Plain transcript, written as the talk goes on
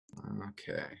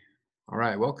Okay. All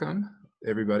right. Welcome,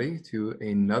 everybody, to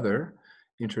another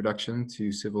introduction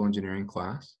to civil engineering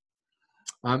class.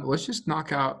 Let's just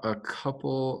knock out a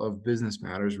couple of business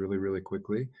matters really, really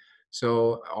quickly.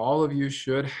 So all of you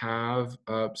should have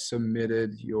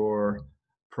submitted your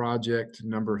project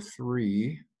number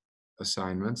 3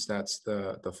 assignments. That's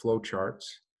the flow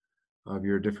charts of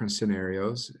your different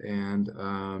scenarios, and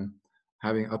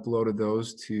having uploaded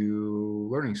those to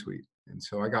Learning Suite. And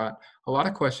so I got a lot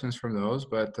of questions from those,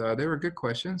 but they were good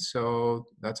questions, so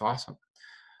that's awesome.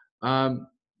 Um,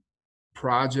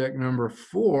 Project number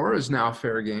 4 is now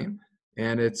fair game,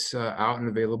 and it's out and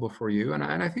available for you. And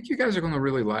I think you guys are going to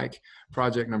really like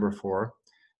project number 4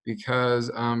 because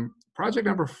project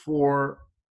number 4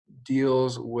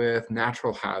 deals with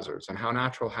natural hazards and how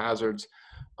natural hazards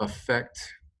affect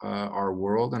our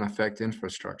world and affect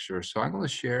infrastructure. So I'm going to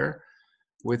share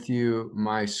with you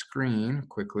my screen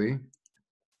quickly.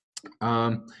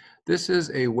 This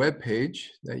is a web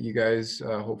page that you guys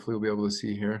hopefully will be able to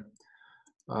see here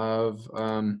of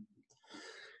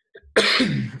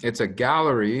it's a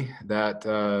gallery that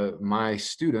my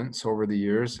students over the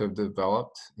years have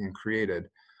developed and created.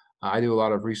 I do a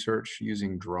lot of research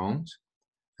using drones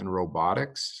and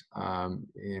robotics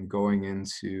and going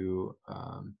into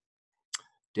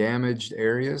damaged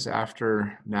areas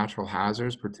after natural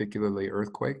hazards, particularly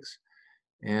earthquakes.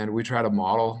 And we try to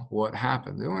model what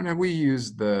happened. And we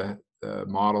use the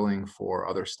modeling for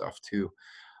other stuff too.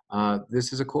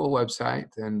 This is a cool website,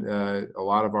 and a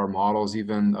lot of our models,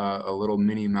 even a little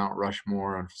mini Mount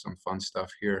Rushmore and some fun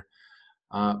stuff here.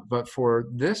 But for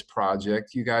this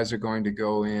project, you guys are going to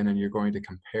go in and you're going to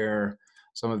compare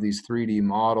some of these 3D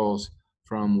models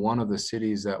from one of the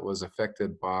cities that was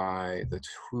affected by the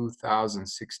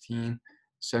 2016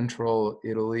 Central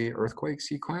Italy earthquake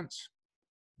sequence.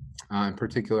 In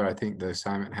particular, I think the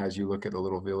assignment has you look at a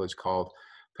little village called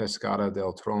Pescara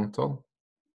del Tronto.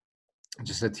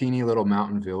 Just a teeny little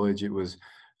mountain village. It was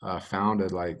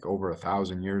founded like over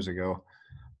 1,000 years ago.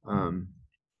 And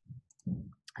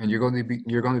you're going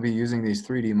to be using these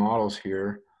 3D models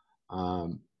here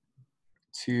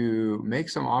to make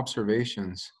some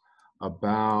observations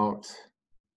about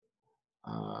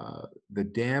the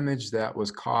damage that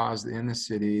was caused in the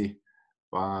city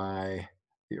by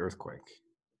the earthquake.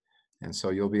 And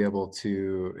so you'll be able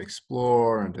to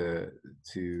explore and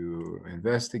to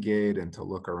investigate and to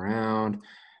look around.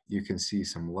 You can see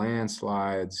some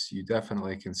landslides. You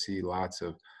definitely can see lots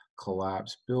of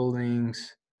collapsed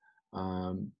buildings,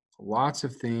 lots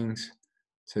of things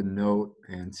to note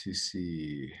and to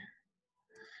see.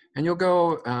 And you'll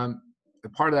go,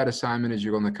 part of that assignment is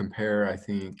you're going to compare, I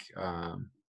think,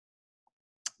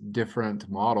 different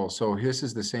models. So this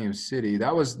is the same city.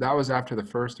 That was after the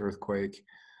first earthquake.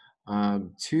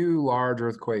 2 large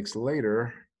earthquakes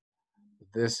later,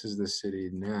 this is the city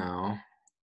now.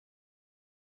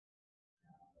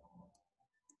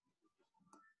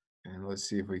 And let's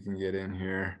see if we can get in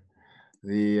here.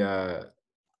 The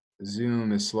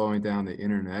Zoom is slowing down the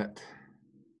internet.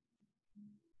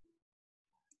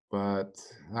 But,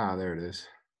 there it is.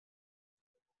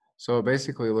 So it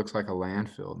basically looks like a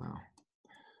landfill now.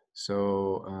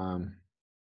 So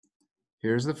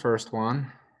here's the first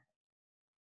one.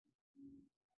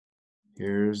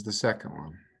 Here's the second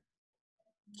one,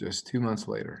 just 2 months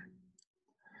later.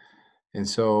 And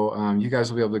so you guys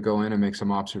will be able to go in and make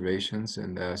some observations.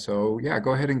 And so, yeah,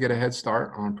 go ahead and get a head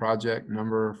start on project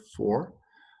number 4.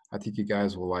 I think you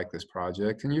guys will like this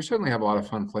project. And you certainly have a lot of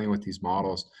fun playing with these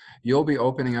models. You'll be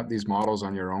opening up these models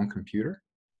on your own computer.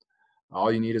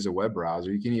 All you need is a web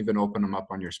browser. You can even open them up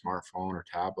on your smartphone or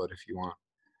tablet if you want.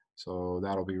 So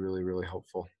that'll be really, really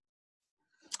helpful.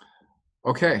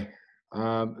 Okay,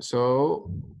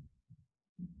 so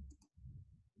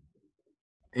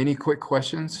any quick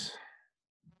questions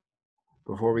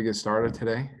before we get started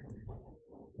today?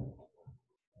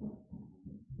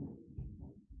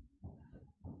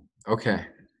 Okay,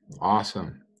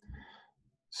 awesome.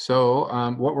 So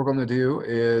what we're going to do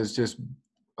is just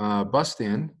bust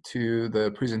in to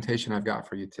the presentation I've got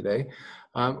for you today.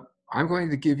 I'm going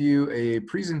to give you a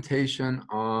presentation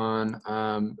on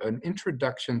an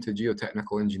introduction to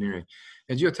geotechnical engineering.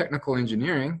 And geotechnical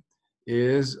engineering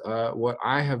is what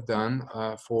I have done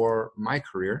for my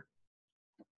career.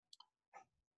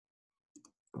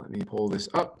 Let me pull this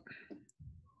up.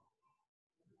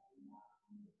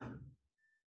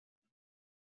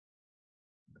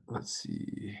 Let's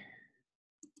see.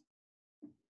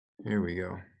 Here we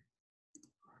go.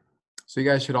 So you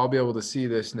guys should all be able to see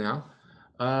this now.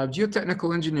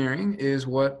 Geotechnical engineering is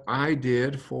what I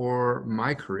did for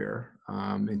my career.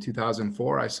 In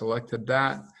 2004, I selected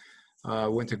that,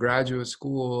 went to graduate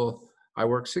school. I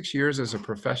worked 6 years as a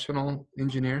professional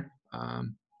engineer.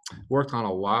 Worked on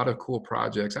a lot of cool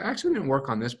projects. I actually didn't work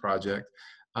on this project.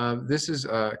 This is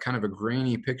kind of a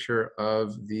grainy picture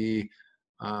of the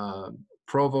uh,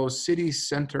 Provo City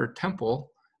Center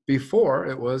Temple before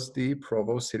it was the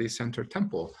Provo City Center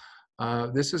Temple.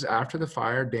 This is after the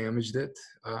fire damaged it,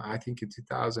 I think in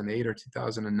 2008 or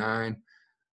 2009,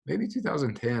 maybe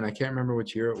 2010. I can't remember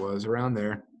which year it was, around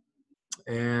there.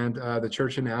 And the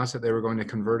church announced that they were going to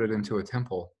convert it into a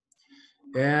temple.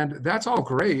 And that's all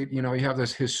great. You know, you have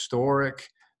this historic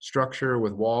structure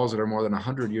with walls that are more than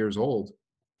 100 years old.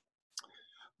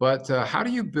 But how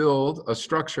do you build a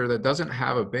structure that doesn't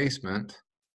have a basement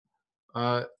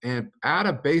and add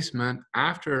a basement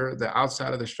after the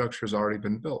outside of the structure has already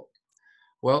been built?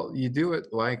 Well, you do it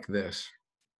like this.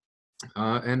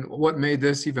 And what made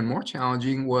this even more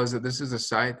challenging was that this is a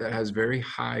site that has very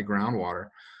high groundwater.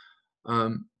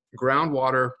 Um,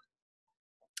 Groundwater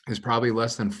is probably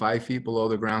less than 5 feet below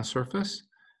the ground surface.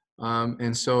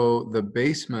 And so the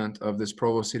basement of this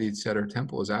Provo City Center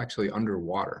Temple is actually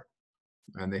underwater,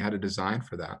 and they had a design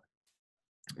for that.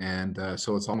 And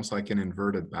so it's almost like an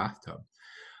inverted bathtub.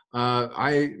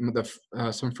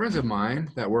 Some friends of mine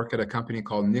that work at a company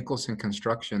called Nicholson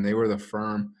Construction, they were the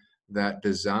firm that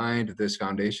designed this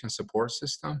foundation support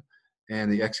system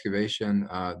and the excavation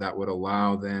that would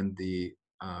allow then the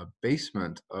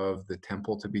basement of the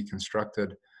temple to be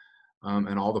constructed,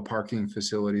 and all the parking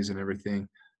facilities and everything.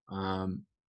 Um,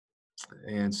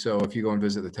 and so if you go and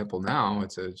visit the temple now,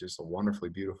 it's just a wonderfully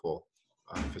beautiful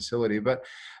facility. But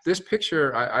this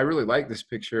picture, I really like this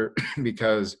picture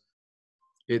because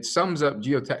it sums up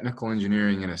geotechnical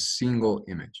engineering in a single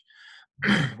image,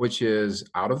 which is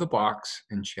out of the box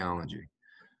and challenging.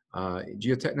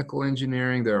 Geotechnical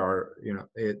engineering, there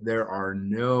are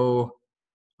no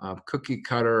cookie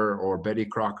cutter or Betty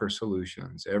Crocker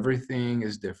solutions. Everything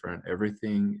is different.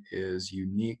 Everything is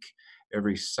unique.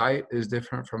 Every site is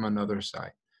different from another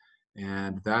site.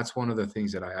 And that's one of the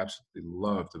things that I absolutely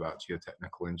loved about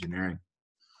geotechnical engineering.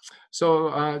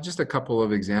 So just a couple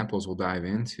of examples we'll dive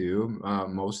into.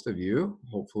 Most of you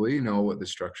hopefully know what the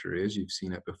structure is. You've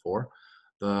seen it before.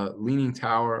 The Leaning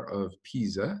Tower of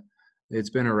Pisa.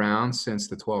 It's been around since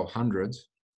the 1200s.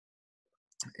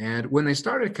 And when they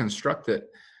started to construct it,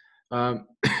 um,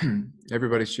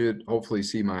 everybody should hopefully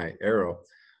see my arrow.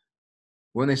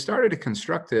 When they started to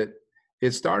construct it,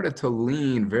 it started to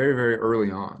lean very, very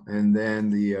early on. And then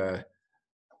the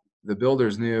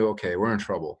builders knew, okay, we're in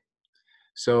trouble.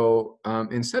 So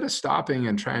instead of stopping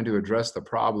and trying to address the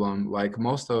problem, like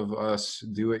most of us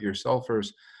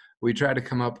do-it-yourselfers, we tried to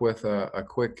come up with a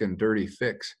quick and dirty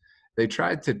fix. They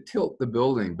tried to tilt the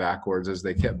building backwards as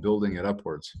they kept building it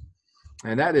upwards.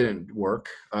 And that didn't work.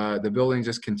 The building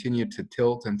just continued to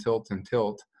tilt and tilt and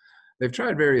tilt. They've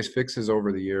tried various fixes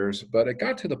over the years, but it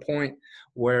got to the point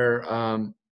where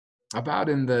about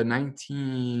in the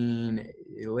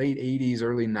late 80s,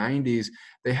 early 90s,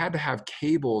 they had to have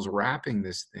cables wrapping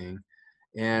this thing.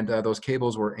 And those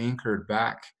cables were anchored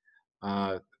back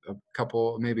a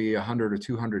couple, maybe 100 or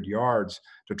 200 yards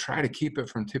to try to keep it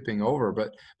from tipping over.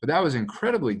 But that was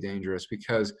incredibly dangerous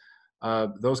because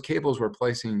those cables were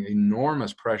placing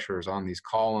enormous pressures on these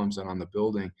columns and on the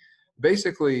building,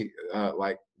 basically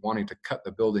like wanting to cut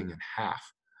the building in half.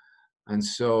 And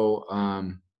so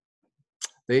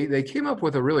they came up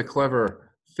with a really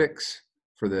clever fix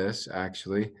for this,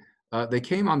 actually. They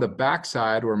came on the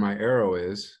backside where my arrow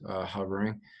is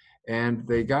hovering, and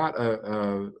they got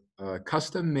a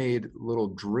custom-made little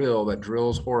drill that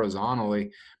drills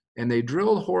horizontally, and they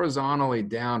drilled horizontally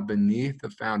down beneath the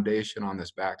foundation on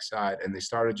this backside, and they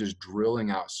started just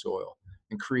drilling out soil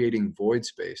and creating void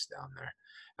space down there.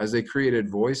 As they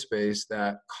created void space,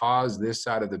 that caused this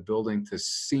side of the building to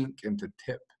sink and to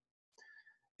tip,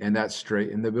 and that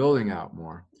straightened the building out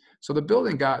more. So the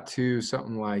building got to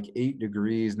something like 8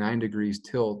 degrees, 9 degrees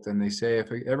tilt, and they say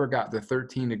if it ever got to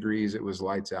 13 degrees, it was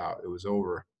lights out, it was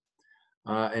over.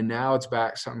 And now it's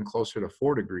back something closer to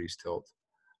 4 degrees tilt.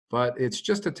 But it's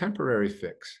just a temporary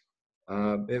fix.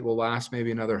 It will last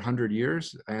maybe another 100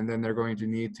 years, and then they're going to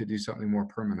need to do something more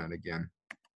permanent again.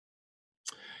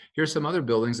 Here's some other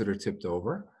buildings that are tipped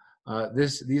over.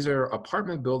 These are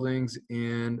apartment buildings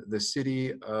in the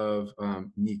city of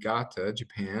Niigata,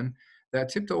 Japan, that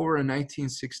tipped over in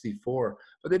 1964.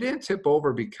 But they didn't tip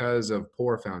over because of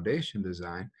poor foundation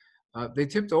design. They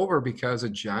tipped over because a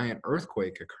giant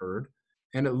earthquake occurred,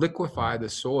 and it liquefied the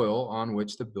soil on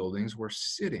which the buildings were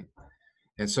sitting.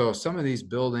 And so some of these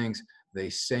buildings, they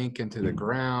sank into the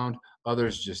ground,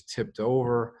 others just tipped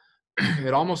over.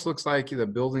 It almost looks like the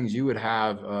buildings you would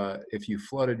have if you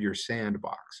flooded your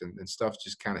sandbox, and stuff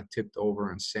just kind of tipped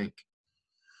over and sank.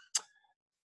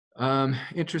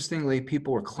 Interestingly,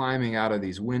 people were climbing out of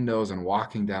these windows and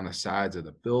walking down the sides of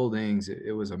the buildings.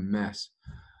 It was a mess.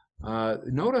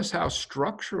 Notice how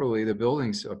structurally the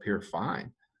buildings appear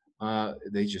fine.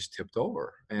 They just tipped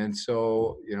over. And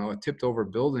so, a tipped over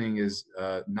building is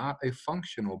not a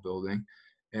functional building.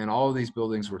 And all of these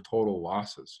buildings were total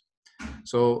losses.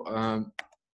 So,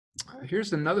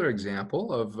 here's another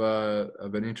example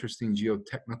of an interesting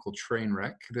geotechnical train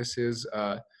wreck. This is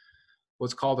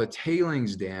what's called a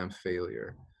tailings dam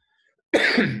failure.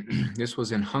 This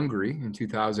was in Hungary in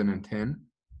 2010.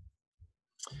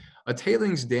 A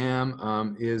tailings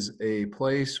dam is a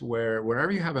place where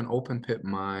wherever you have an open pit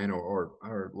mine,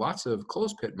 or lots of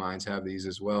closed pit mines have these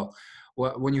as well.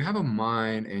 Well, when you have a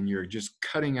mine and you're just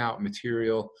cutting out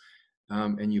material,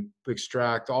 and you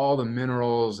extract all the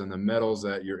minerals and the metals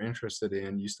that you're interested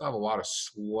in, you still have a lot of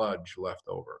sludge left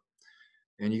over.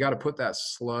 And you got to put that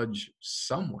sludge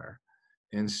somewhere.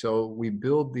 And so we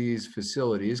build these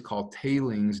facilities called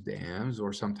tailings dams,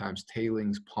 or sometimes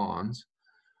tailings ponds.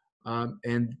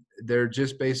 And they're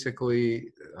just basically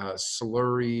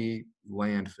slurry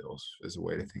landfills, is a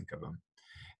way to think of them.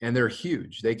 And they're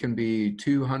huge. They can be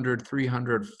 200,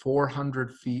 300,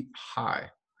 400 feet high.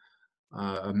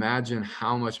 Imagine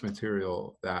how much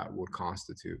material that would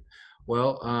constitute.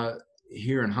 Well,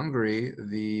 here in Hungary,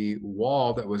 the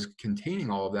wall that was containing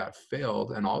all of that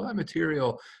failed, and all that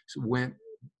material went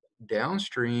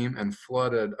downstream and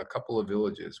flooded a couple of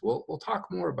villages. We'll talk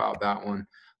more about that one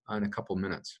in a couple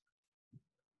minutes.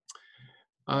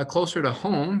 Closer to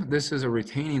home, this is a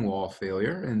retaining wall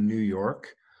failure in New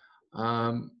York.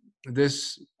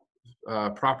 This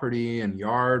property and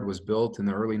yard was built in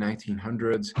the early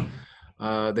 1900s.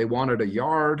 They wanted a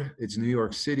yard. It's New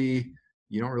York City.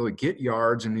 You don't really get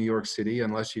yards in New York City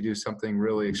unless you do something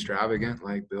really extravagant,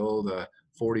 like build a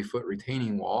 40-foot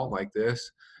retaining wall like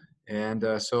this. And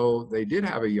so they did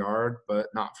have a yard, but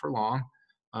not for long.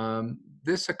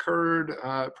 This occurred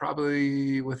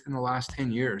probably within the last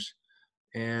 10 years.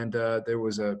 And there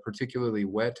was a particularly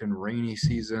wet and rainy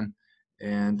season,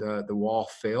 and the wall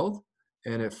failed,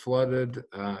 and it flooded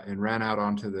and ran out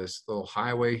onto this little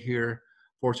highway here.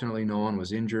 Fortunately, no one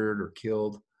was injured or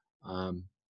killed.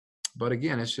 But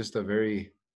again, it's just a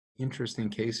very interesting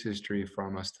case history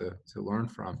from us to learn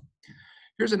from.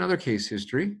 Here's another case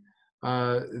history.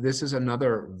 This is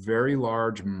another very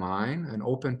large mine, an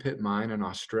open pit mine in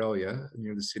Australia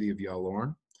near the city of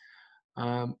Yallourn.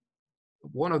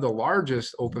 One of the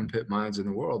largest open pit mines in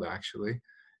the world, actually.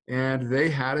 And they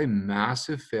had a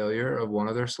massive failure of one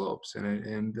of their slopes,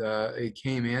 and it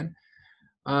came in.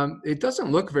 It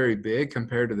doesn't look very big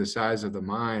compared to the size of the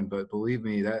mine, but believe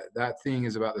me, that thing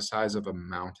is about the size of a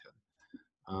mountain.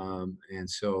 And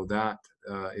so that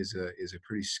is a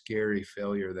pretty scary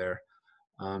failure there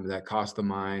that cost the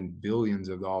mine billions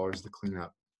of dollars to clean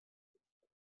up.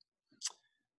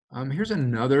 Here's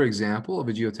another example of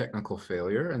a geotechnical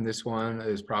failure, and this one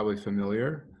is probably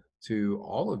familiar to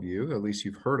all of you, at least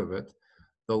you've heard of it.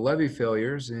 The levee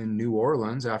failures in New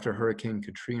Orleans after Hurricane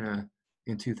Katrina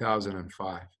in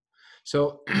 2005.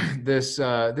 So this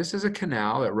is a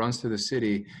canal that runs through the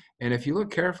city, and if you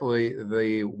look carefully,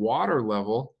 the water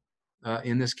level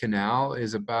in this canal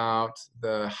is about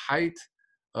the height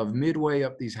of midway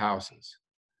up these houses.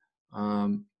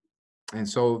 And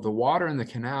so the water in the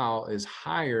canal is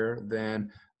higher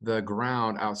than the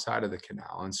ground outside of the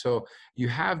canal. And so you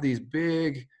have these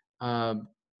big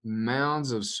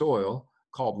mounds of soil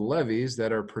called levees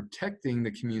that are protecting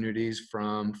the communities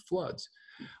from floods.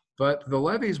 But the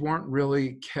levees weren't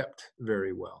really kept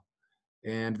very well.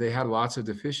 And they had lots of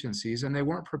deficiencies, and they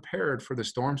weren't prepared for the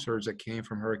storm surge that came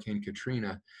from Hurricane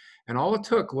Katrina. And all it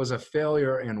took was a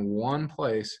failure in one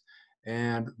place,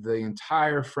 and the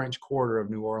entire French Quarter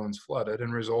of New Orleans flooded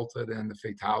and resulted in the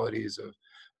fatalities of,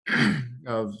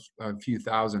 of a few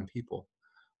thousand people.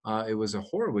 It was a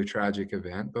horribly tragic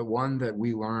event, but one that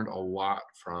we learned a lot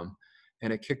from.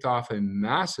 And it kicked off a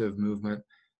massive movement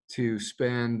to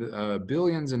spend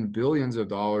billions and billions of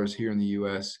dollars here in the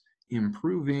US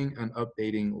improving and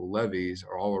updating levees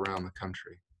all around the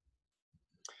country.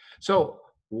 So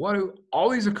what do all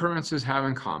these occurrences have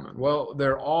in common? Well,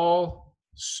 they're all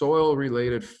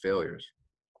soil-related failures.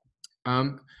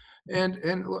 And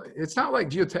it's not like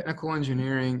geotechnical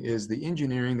engineering is the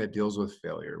engineering that deals with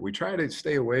failure. We try to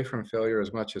stay away from failure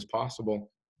as much as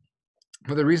possible.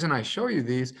 But the reason I show you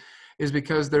these is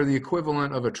because they're the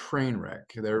equivalent of a train wreck.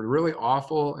 They're really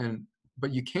awful,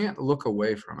 but you can't look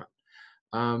away from it.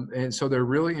 And so they're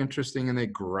really interesting, and they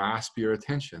grasp your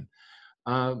attention.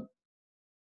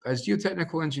 As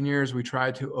geotechnical engineers, we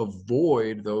try to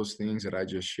avoid those things that I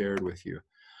just shared with you.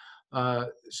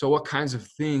 So what kinds of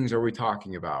things are we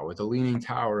talking about? With the Leaning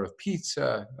Tower of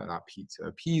Pisa,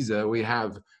 we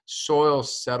have soil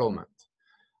settlement.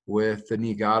 With the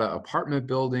Niigata apartment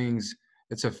buildings,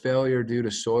 it's a failure due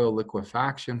to soil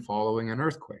liquefaction following an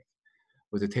earthquake.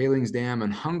 With the tailings dam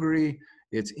in Hungary,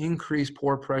 it's increased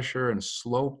pore pressure and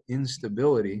slope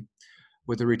instability.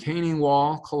 With the retaining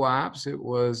wall collapse, it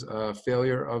was a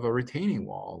failure of a retaining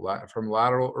wall from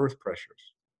lateral earth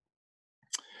pressures.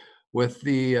 With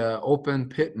the open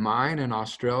pit mine in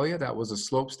Australia, that was a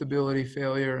slope stability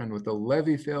failure. And with the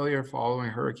levee failure following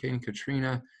Hurricane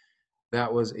Katrina,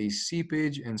 that was a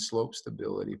seepage and slope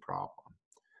stability problem.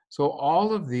 So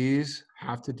all of these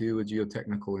have to do with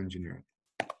geotechnical engineering.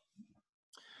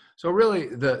 So really,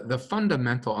 the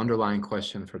fundamental underlying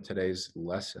question for today's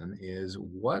lesson is,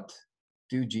 what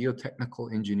do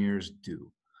geotechnical engineers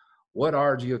do? What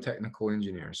are geotechnical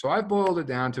engineers? So I've boiled it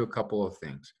down to a couple of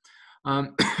things.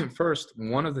 First,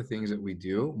 one of the things that we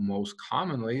do most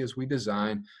commonly is we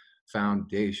design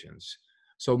foundations.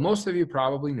 So most of you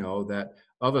probably know that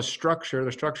of a structure,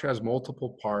 the structure has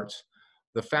multiple parts.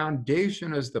 The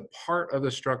foundation is the part of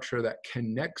the structure that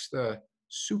connects the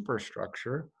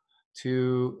superstructure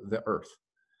to the earth.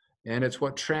 And it's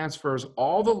what transfers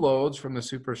all the loads from the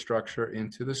superstructure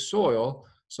into the soil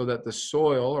so that the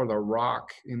soil or the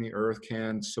rock in the earth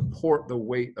can support the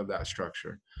weight of that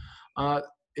structure.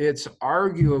 It's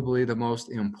arguably the most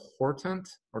important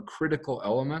or critical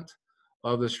element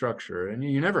of the structure. And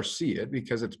you never see it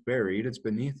because it's buried, it's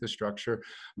beneath the structure.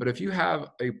 But if you have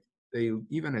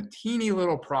even a teeny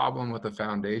little problem with the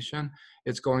foundation,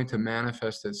 it's going to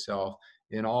manifest itself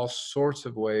in all sorts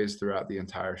of ways throughout the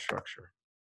entire structure.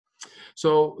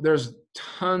 So there's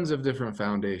tons of different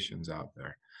foundations out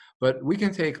there, but we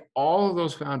can take all of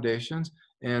those foundations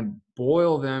and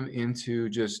boil them into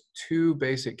just two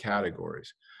basic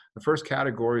categories. The first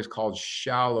category is called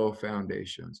shallow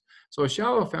foundations. So a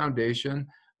shallow foundation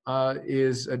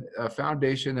is a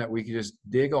foundation that we can just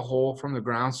dig a hole from the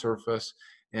ground surface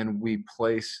and we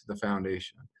place the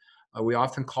foundation. We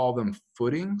often call them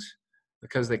footings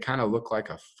because they kind of look like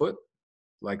a foot,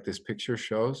 like this picture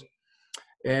shows.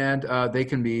 And they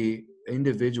can be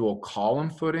individual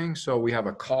column footing. So we have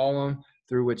a column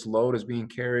through which load is being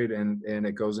carried and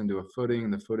it goes into a footing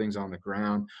and the footing's on the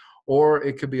ground. Or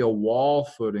it could be a wall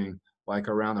footing, like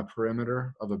around the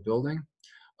perimeter of a building.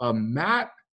 A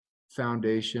mat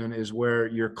foundation is where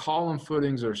your column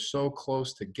footings are so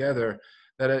close together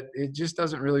that it just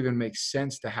doesn't really even make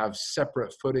sense to have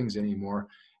separate footings anymore.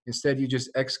 Instead, you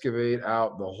just excavate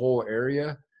out the whole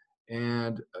area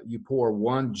and you pour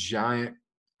one giant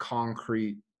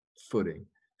concrete footing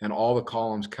and all the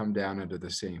columns come down into the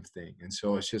same thing. And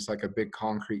so it's just like a big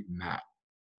concrete mat.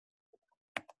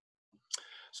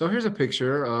 So here's a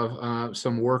picture of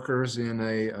some workers in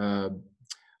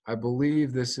I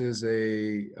believe this is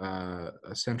a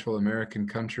Central American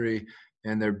country,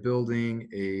 and they're building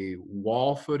a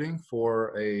wall footing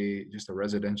for just a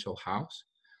residential house.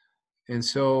 And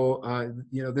so,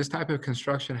 this type of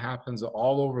construction happens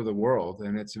all over the world,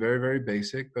 and it's very, very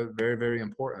basic, but very, very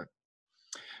important.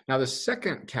 Now, the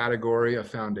second category of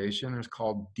foundation is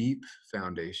called deep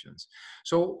foundations.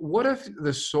 So what if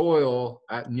the soil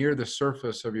near the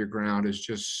surface of your ground is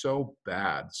just so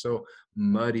bad, so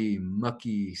muddy,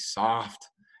 mucky, soft,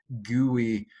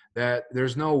 gooey, that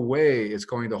there's no way it's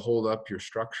going to hold up your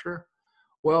structure?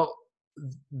 Well,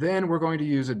 then we're going to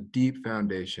use a deep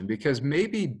foundation, because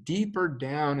maybe deeper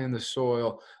down in the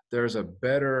soil, there's a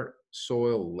better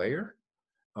soil layer,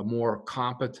 a more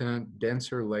competent,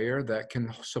 denser layer that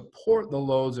can support the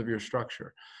loads of your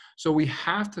structure. So we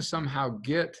have to somehow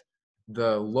get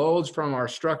the loads from our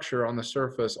structure on the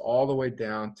surface all the way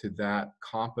down to that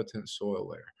competent soil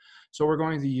layer. So we're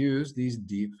going to use these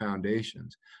deep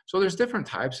foundations. So there's different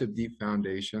types of deep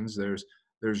foundations. There's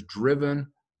driven,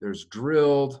 there's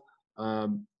drilled.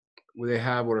 They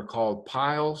have what are called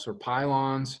piles or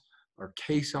pylons or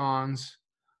caissons.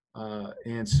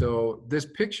 And so this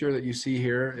picture that you see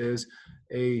here is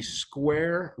a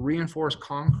square reinforced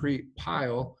concrete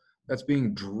pile that's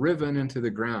being driven into the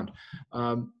ground.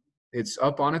 It's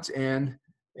up on its end,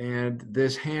 and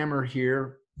this hammer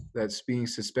here that's being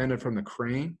suspended from the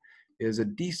crane is a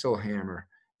diesel hammer,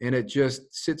 and it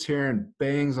just sits here and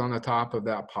bangs on the top of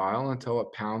that pile until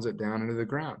it pounds it down into the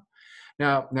ground.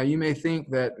 Now you may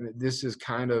think that this is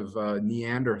kind of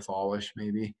Neanderthalish,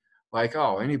 maybe, like,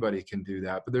 oh, anybody can do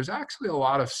that. But there's actually a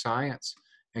lot of science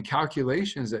and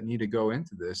calculations that need to go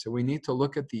into this. And we need to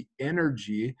look at the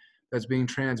energy that's being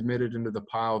transmitted into the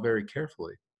pile very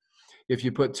carefully. If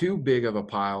you put too big of a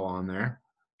pile on there,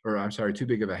 or I'm sorry, too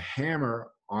big of a hammer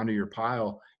onto your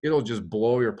pile, it'll just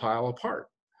blow your pile apart.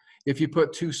 If you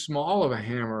put too small of a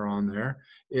hammer on there,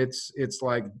 it's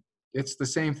like it's the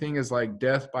same thing as like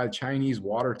death by Chinese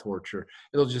water torture.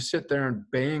 It'll just sit there and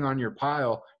bang on your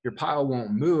pile. Your pile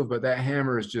won't move, but that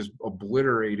hammer is just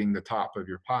obliterating the top of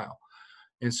your pile.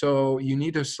 And so you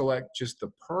need to select just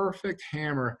the perfect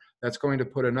hammer that's going to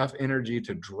put enough energy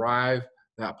to drive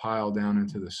that pile down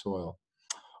into the soil.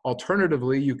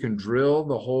 Alternatively, you can drill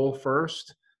the hole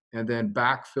first and then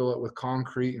backfill it with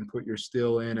concrete and put your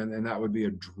steel in, and then that would be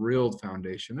a drilled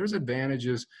foundation. There's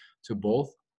advantages to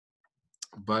both,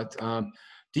 but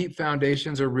deep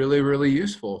foundations are really, really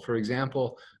useful. For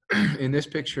example, in this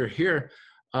picture here,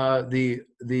 the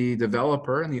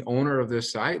developer and the owner of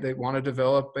this site, they want to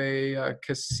develop a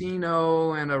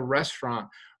casino and a restaurant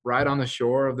right on the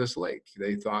shore of this lake.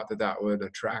 They thought that that would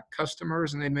attract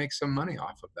customers and they'd make some money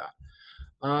off of that.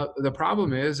 The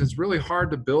problem is it's really hard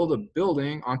to build a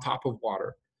building on top of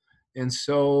water. And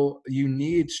so you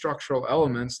need structural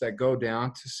elements that go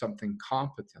down to something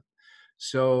competent.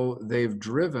 So they've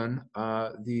driven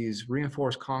these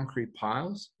reinforced concrete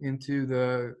piles into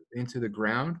the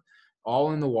ground,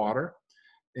 all in the water,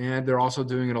 and they're also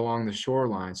doing it along the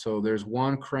shoreline. So there's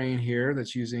one crane here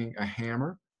that's using a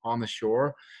hammer on the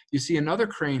shore. You see another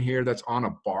crane here that's on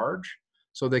a barge,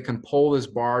 so they can pull this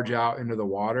barge out into the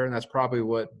water, and that's probably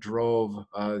what drove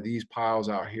these piles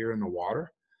out here in the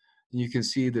water. You can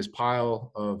see this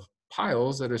pile of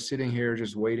piles that are sitting here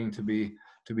just waiting to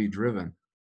be driven.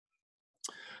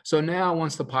 So now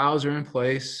once the piles are in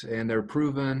place and they're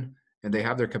proven and they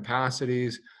have their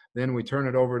capacities, then we turn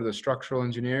it over to the structural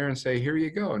engineer and say, here you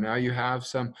go. Now you have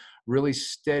some really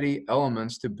steady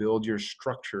elements to build your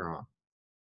structure on.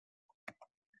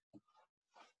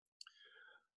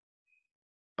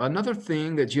 Another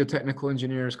thing that geotechnical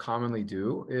engineers commonly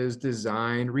do is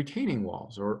design retaining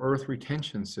walls or earth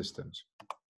retention systems.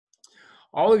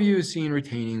 All of you have seen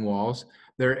retaining walls.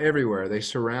 They're everywhere. They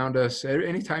surround us.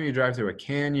 Anytime you drive through a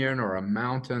canyon or a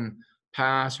mountain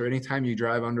pass, or anytime you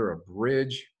drive under a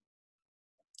bridge,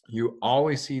 you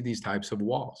always see these types of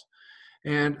walls.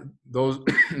 And those,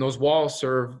 those walls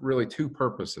serve really two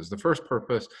purposes. The first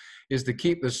purpose is to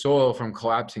keep the soil from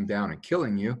collapsing down and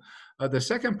killing you. The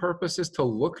second purpose is to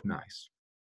look nice.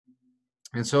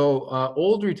 And so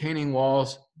old retaining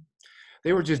walls,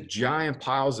 they were just giant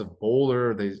piles of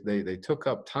boulder. They took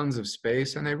up tons of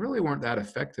space and they really weren't that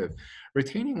effective.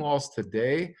 Retaining walls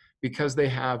today, because they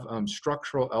have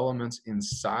structural elements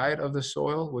inside of the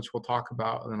soil, which we'll talk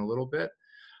about in a little bit,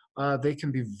 they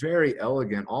can be very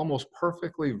elegant, almost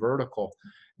perfectly vertical.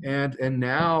 And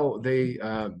now they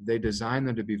design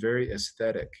them to be very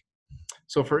aesthetic.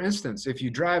 So for instance, if you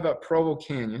drive up Provo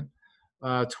Canyon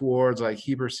towards like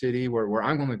Heber City, where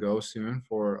I'm going to go soon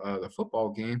for the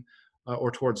football game,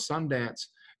 or towards Sundance,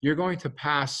 you're going to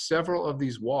pass several of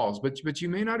these walls, but you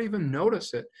may not even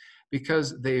notice it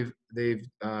because they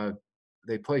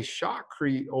place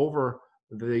shotcrete over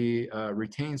the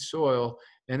retained soil,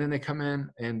 and then they come in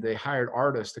and they hired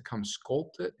artists to come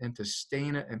sculpt it and to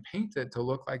stain it and paint it to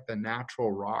look like the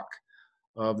natural rock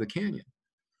of the canyon.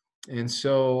 And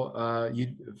so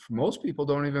most people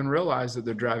don't even realize that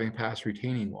they're driving past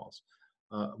retaining walls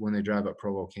when they drive up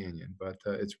Provo Canyon, but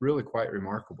it's really quite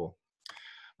remarkable.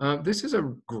 This is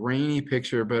a grainy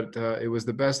picture, but it was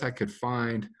the best I could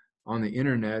find on the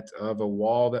internet of a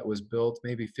wall that was built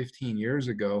maybe 15 years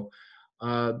ago.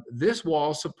 This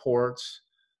wall supports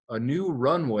a new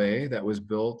runway that was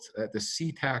built at the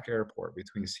SeaTac airport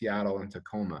between Seattle and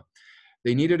Tacoma.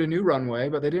 They needed a new runway,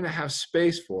 but they didn't have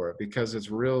space for it because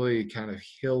it's really kind of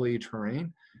hilly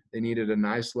terrain. They needed a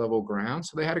nice level ground,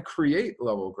 so they had to create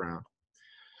level ground.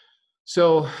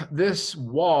 So this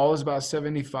wall is about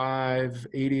 75,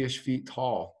 80-ish feet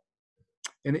tall.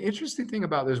 And the interesting thing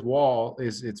about this wall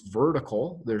is it's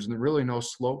vertical. There's really no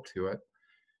slope to it.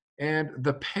 And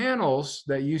the panels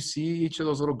that you see, each of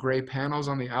those little gray panels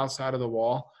on the outside of the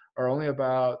wall, are only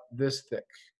about this thick,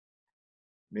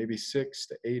 maybe 6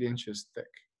 to 8 inches thick.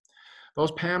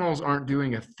 Those panels aren't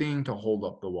doing a thing to hold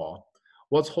up the wall.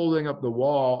 What's holding up the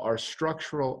wall are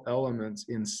structural elements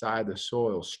inside the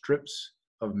soil, strips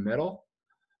of metal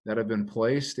that have been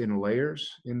placed in layers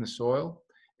in the soil,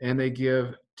 and they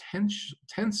give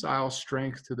tensile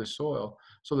strength to the soil,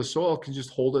 so the soil can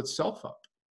just hold itself up.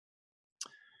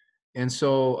 And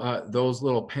so those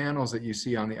little panels that you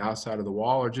see on the outside of the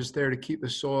wall are just there to keep the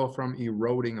soil from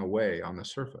eroding away on the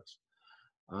surface.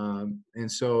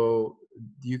 And so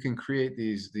you can create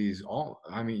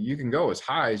I mean, you can go as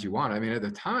high as you want. I mean, at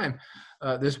the time,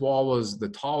 this wall was the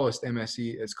tallest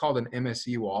MSE. It's called an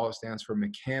MSE wall. It stands for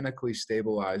Mechanically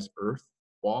Stabilized Earth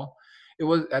Wall. It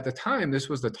was, at the time, this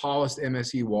was the tallest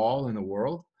MSE wall in the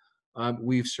world.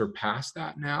 We've surpassed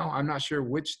that now. I'm not sure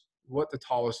which what the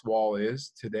tallest wall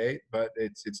is to date, but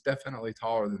it's definitely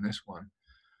taller than this one.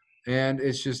 And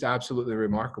it's just absolutely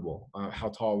remarkable how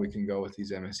tall we can go with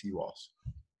these MSE walls.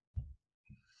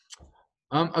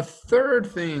 A third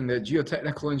thing that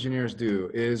geotechnical engineers do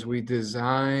is we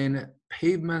design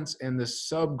pavements and the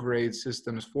subgrade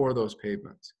systems for those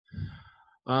pavements.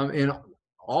 In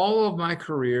all of my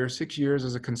career, 6 years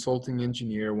as a consulting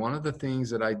engineer, one of the things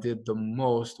that I did the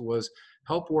most was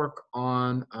help work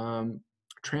on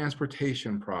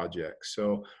transportation projects.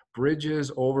 So bridges,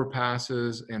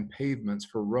 overpasses, and pavements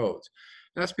for roads.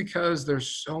 That's because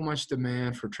there's so much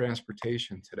demand for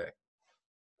transportation today.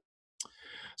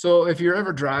 So if you're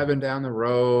ever driving down the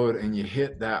road and you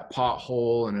hit that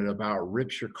pothole and it about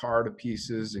rips your car to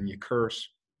pieces and you curse,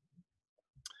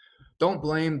 don't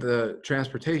blame the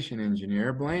transportation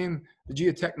engineer, blame the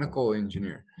geotechnical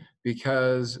engineer,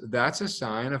 because that's a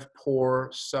sign of poor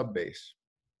subbase.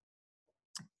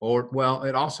 Or, well,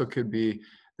 it also could be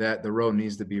that the road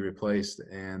needs to be replaced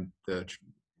and the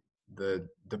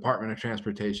Department of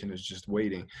Transportation is just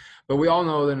waiting. But we all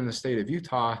know that in the state of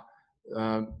Utah,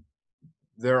 um,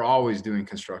 they're always doing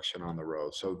construction on the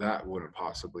road, so that wouldn't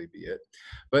possibly be it.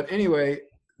 But anyway,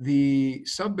 the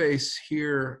subbase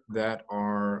here that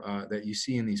are that you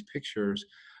see in these pictures,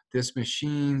 these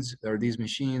machines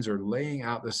are laying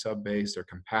out the subbase, they're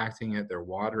compacting it, they're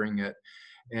watering it,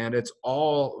 and it's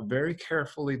all very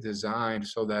carefully designed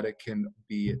so that it can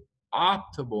be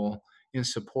optimal in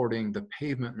supporting the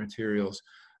pavement materials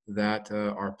that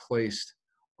are placed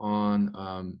on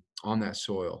that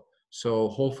soil. So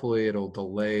hopefully it'll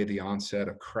delay the onset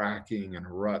of cracking and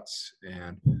ruts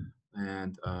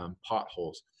and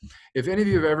potholes. If any of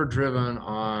you have ever driven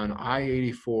on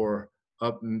I-84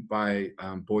 up by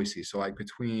Boise, so like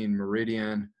between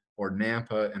Meridian or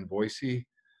Nampa and Boise,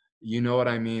 you know what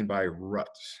I mean by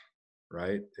ruts,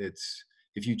 right? It's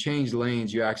if you change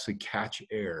lanes, you actually catch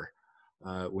air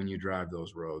when you drive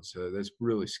those roads. So that's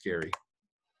really scary.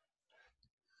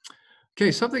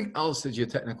 Okay, something else that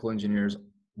geotechnical engineers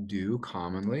do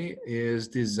commonly is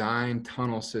design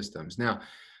tunnel systems. Now,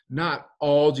 not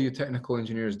all geotechnical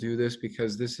engineers do this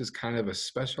because this is kind of a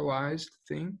specialized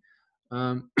thing,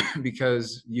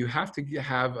 because you have to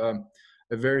have a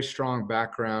very strong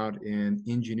background in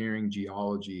engineering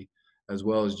geology as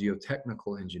well as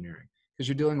geotechnical engineering, because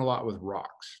you're dealing a lot with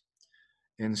rocks.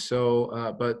 And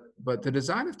so, but the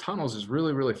design of tunnels is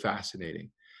really, really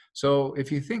fascinating. So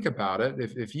if you think about it,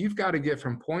 if you've got to get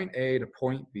from point A to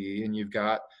point B and you've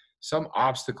got some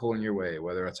obstacle in your way,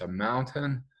 whether it's a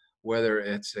mountain, whether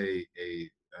it's a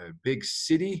big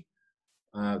city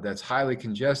that's highly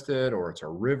congested, or it's a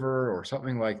river or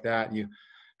something like that,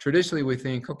 traditionally we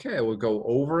think, okay, we'll go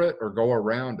over it or go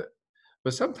around it.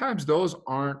 But sometimes those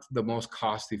aren't the most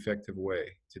cost-effective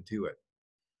way to do it.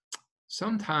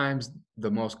 Sometimes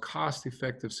the most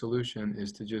cost-effective solution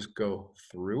is to just go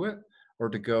through it or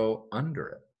to go under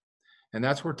it. And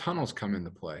that's where tunnels come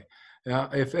into play. Now,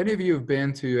 if any of you have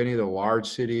been to any of the large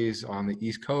cities on the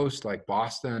East Coast, like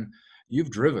Boston,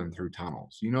 you've driven through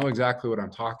tunnels. You know exactly what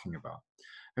I'm talking about.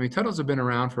 I mean, tunnels have been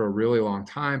around for a really long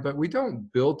time, but we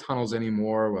don't build tunnels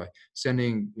anymore by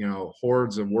sending,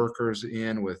 hordes of workers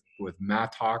in with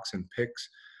mattocks and picks.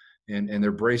 And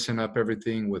they're bracing up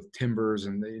everything with timbers,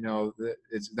 and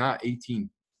it's not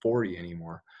 1840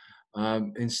 anymore.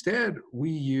 Instead, we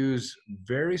use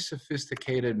very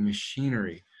sophisticated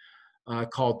machinery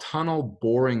called tunnel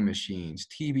boring machines,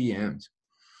 TBMs.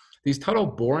 These tunnel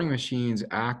boring machines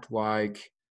act like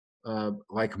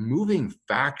moving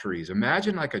factories.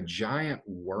 Imagine like a giant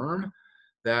worm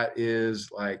that is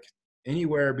like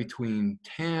anywhere between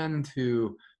 10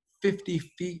 to 50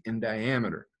 feet in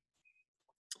diameter.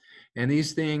 And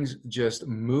these things just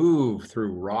move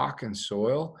through rock and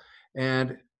soil.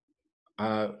 And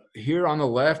here on the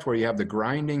left, where you have the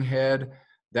grinding head,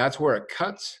 that's where it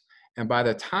cuts. And by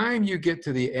the time you get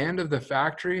to the end of the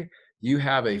factory, you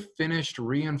have a finished,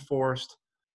 reinforced,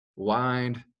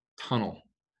 lined tunnel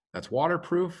that's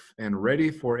waterproof and ready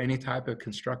for any type of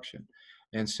construction.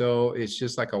 And so it's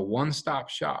just like a one-stop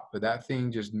shop, but that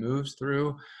thing just moves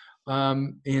through.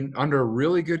 Under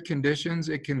really good conditions,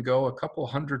 it can go a couple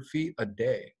 100 feet a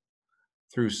day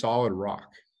through solid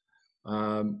rock.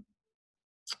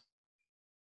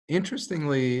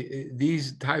 Interestingly,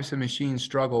 these types of machines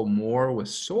struggle more with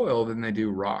soil than they do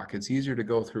rock. It's easier to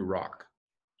go through rock.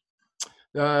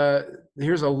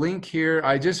 Here's a link here.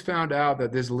 I just found out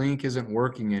that this link isn't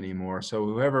working anymore. So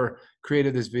whoever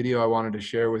created this video I wanted to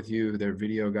share with you, their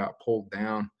video got pulled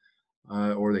down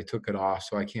or they took it off,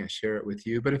 so I can't share it with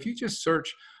you. But if you just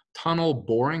search tunnel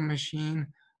boring machine,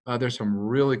 there's some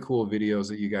really cool videos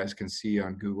that you guys can see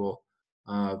on Google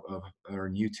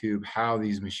on YouTube how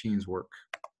these machines work.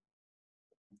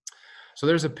 So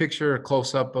there's a picture, a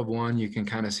close up of one. You can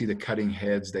kind of see the cutting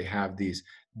heads. They have these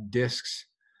discs.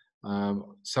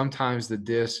 Sometimes the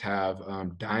discs have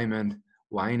diamond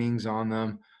linings on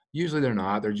them. Usually they're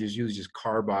not. They're just usually just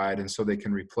carbide, and so they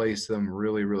can replace them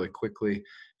really, really quickly.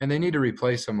 And they need to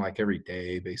replace them like every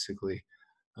day, basically.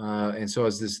 And so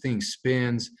as this thing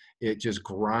spins, it just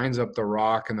grinds up the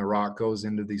rock, and the rock goes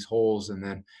into these holes and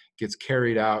then gets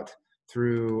carried out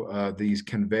through these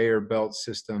conveyor belt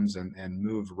systems and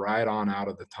moved right on out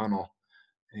of the tunnel.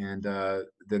 And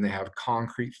then they have a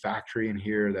concrete factory in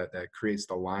here that creates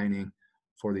the lining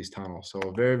for these tunnels.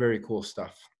 So very, very cool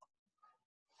stuff.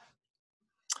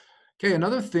 Okay,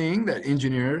 another thing that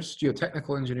engineers,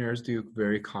 geotechnical engineers, do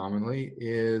very commonly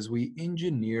is we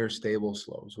engineer stable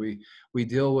slopes. We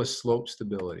deal with slope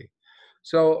stability.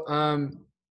 So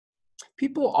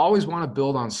people always want to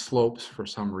build on slopes for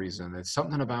some reason. It's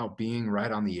something about being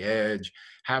right on the edge,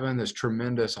 having this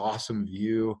tremendous, awesome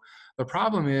view. The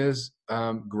problem is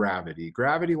gravity.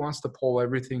 Gravity wants to pull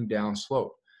everything down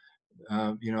slope.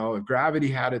 You know, if gravity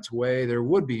had its way, there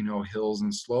would be no hills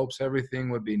and slopes. Everything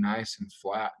would be nice and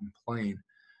flat and plain.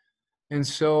 And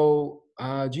so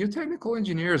geotechnical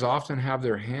engineers often have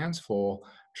their hands full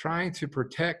trying to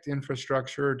protect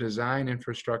infrastructure, design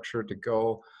infrastructure to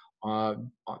go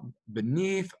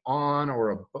beneath, on,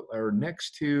 or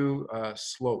next to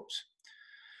slopes.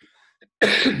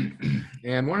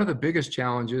 And one of the biggest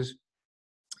challenges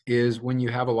is when you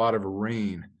have a lot of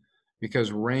rain,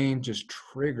 because rain just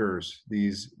triggers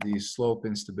these slope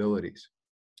instabilities.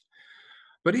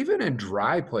 But even in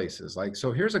dry places, like,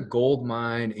 so here's a gold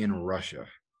mine in Russia.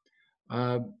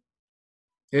 Uh,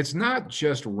 it's not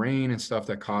just rain and stuff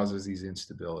that causes these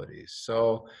instabilities.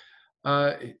 So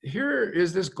here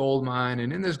is this gold mine,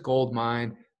 and in this gold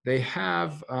mine, they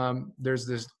have, there's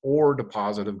this ore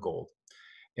deposit of gold.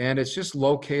 And it's just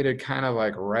located kind of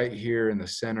like right here in the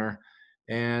center.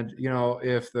 And you know,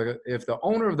 if the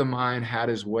owner of the mine had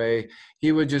his way,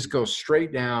 he would just go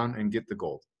straight down and get the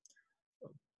gold.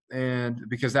 And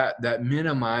because that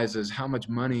minimizes how much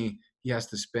money he has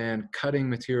to spend cutting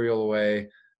material away,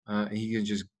 and he can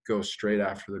just go straight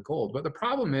after the gold. But the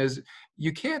problem is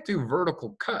you can't do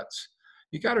vertical cuts.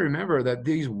 You got to remember that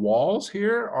these walls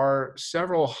here are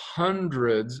several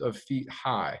hundreds of feet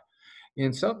high.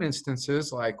 In some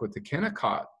instances, like with the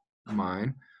Kennecott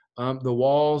mine, the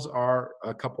walls are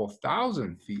a couple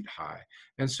thousand feet high.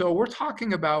 And so we're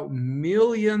talking about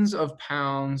millions of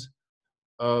pounds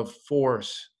of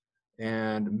force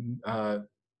and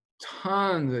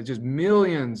tons, just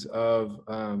millions of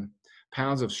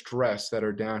pounds of stress that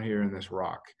are down here in this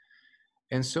rock.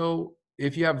 And so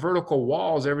if you have vertical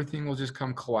walls, everything will just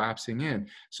come collapsing in.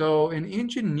 So an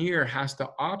engineer has to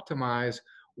optimize,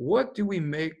 what do we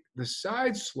make the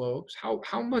side slopes?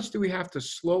 How much do we have to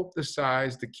slope the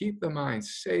sides to keep the mine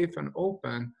safe and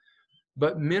open,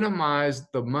 but minimize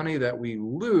the money that we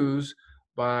lose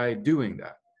by doing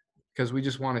that? Because we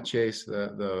just want to chase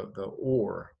the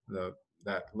ore,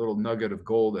 that little nugget of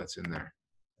gold that's in there.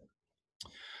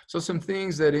 So some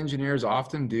things that engineers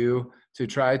often do to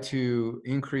try to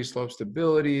increase slope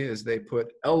stability is they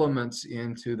put elements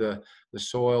into the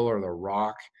soil or the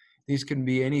rock. These can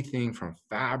be anything from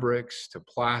fabrics to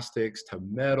plastics to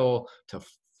metal to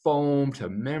foam to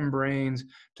membranes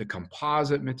to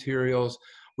composite materials.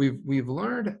 We've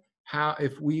learned how,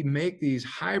 if we make these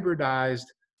hybridized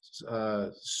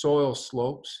soil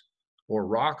slopes or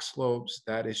rock slopes,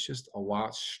 that is just a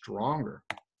lot stronger.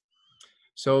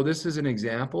 So this is an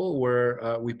example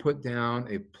where we put down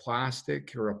a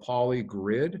plastic or a poly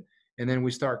grid, and then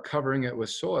we start covering it with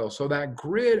soil. So that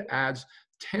grid adds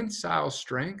tensile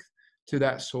strength to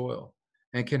that soil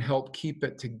and can help keep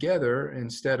it together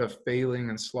instead of failing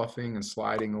and sloughing and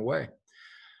sliding away.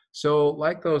 So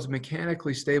like those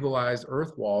mechanically stabilized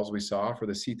earth walls we saw for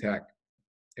the SeaTac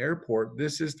airport,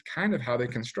 this is kind of how they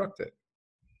construct it.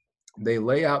 They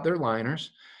lay out their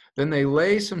liners, then they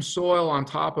lay some soil on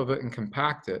top of it and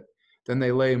compact it. Then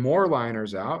they lay more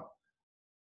liners out,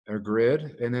 or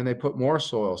grid, and then they put more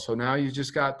soil. So now you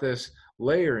just got this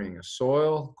layering of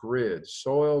soil, grid,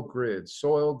 soil, grid,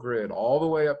 soil, grid, all the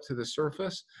way up to the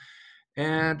surface.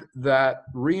 And that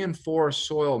reinforced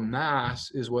soil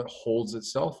mass is what holds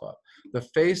itself up. The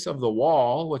face of the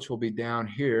wall, which will be down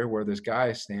here where this guy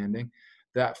is standing,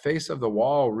 that face of the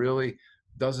wall really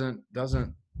doesn't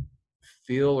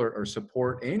feel or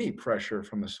support any pressure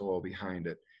from the soil behind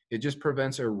it. It just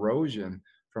prevents erosion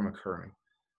from occurring.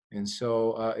 And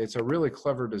so it's a really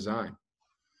clever design.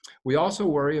 We also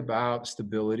worry about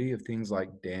stability of things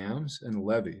like dams and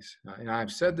levees. And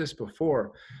I've said this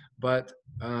before, but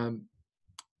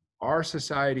our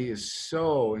society is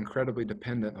so incredibly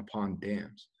dependent upon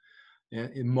dams. And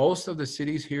in most of the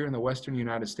cities here in the Western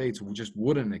United States just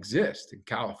wouldn't exist. In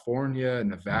California,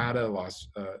 Nevada,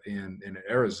 in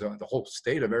Arizona, the whole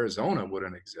state of Arizona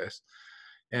wouldn't exist.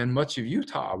 And much of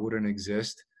Utah wouldn't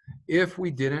exist if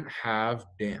we didn't have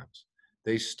dams.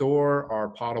 They store our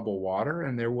potable water,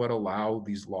 and they're what allow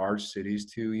these large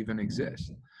cities to even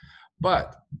exist.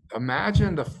 But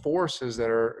imagine the forces that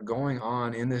are going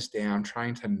on in this dam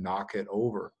trying to knock it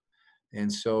over.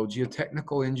 And so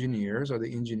geotechnical engineers are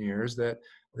the engineers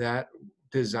that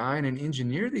design and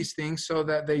engineer these things so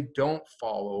that they don't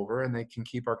fall over and they can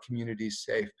keep our communities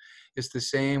safe. It's the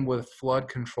same with flood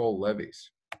control levees.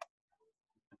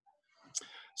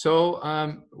 So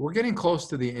we're getting close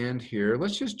to the end here.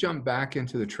 Let's just jump back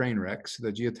into the train wrecks,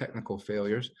 the geotechnical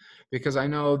failures, because I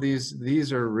know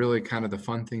these are really kind of the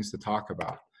fun things to talk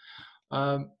about.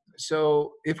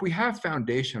 So if we have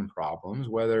foundation problems,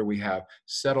 whether we have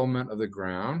settlement of the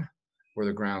ground, where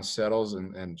the ground settles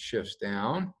and shifts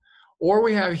down, or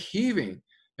we have heaving.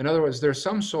 In other words, there's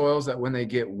some soils that when they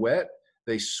get wet,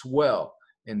 they swell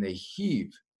and they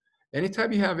heave.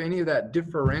 Anytime you have any of that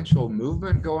differential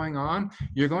movement going on,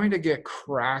 you're going to get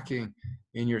cracking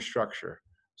in your structure.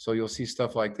 So you'll see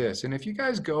stuff like this. And if you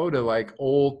guys go to like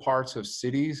old parts of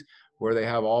cities where they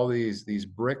have all these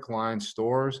brick lined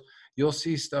stores, you'll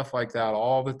see stuff like that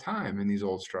all the time in these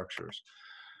old structures.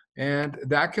 And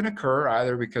that can occur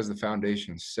either because the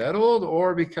foundation settled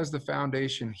or because the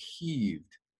foundation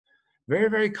heaved. Very,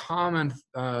 very common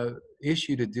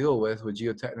issue to deal with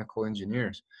geotechnical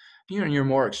engineers. You know, in your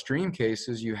more extreme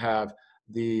cases, you have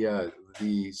the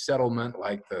settlement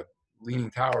like the Leaning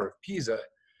Tower of Pisa.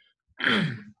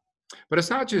 But it's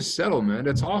not just settlement,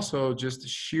 it's also just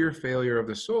sheer failure of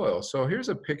the soil. So here's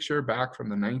a picture back from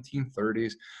the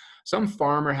 1930s. Some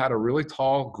farmer had a really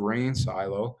tall grain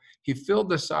silo. He filled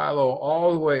the silo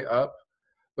all the way up,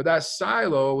 but that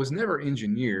silo was never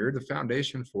engineered. The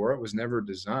foundation for it was never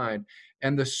designed.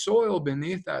 And the soil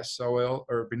beneath that silo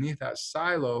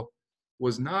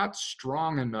was not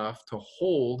strong enough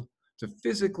to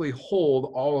physically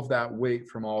hold all of that weight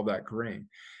from all of that grain.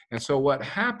 And so what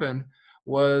happened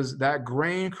was that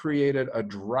grain created a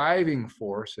driving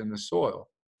force in the soil.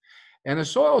 And the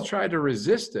soil tried to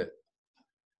resist it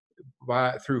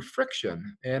through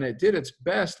friction, and it did its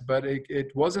best, but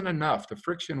it wasn't enough. The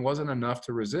friction wasn't enough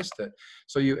to resist it.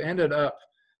 So you ended up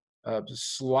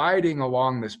sliding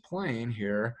along this plane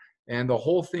here, and the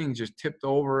whole thing just tipped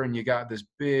over, and you got this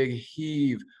big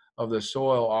heave of the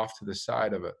soil off to the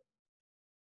side of it.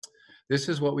 This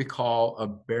is what we call a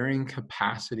bearing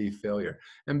capacity failure.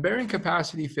 And bearing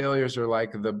capacity failures are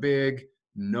like the big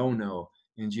no-no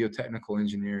in geotechnical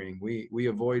engineering. We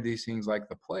avoid these things like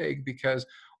the plague because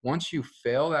once you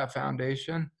fail that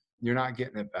foundation, you're not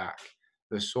getting it back.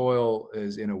 The soil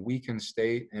is in a weakened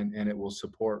state and it will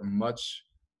support much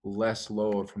less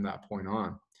load from that point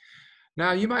on.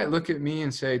 Now, you might look at me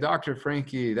and say, Dr.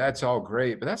 Frankie, that's all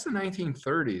great, but that's the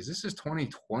 1930s. This is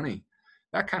 2020.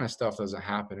 That kind of stuff doesn't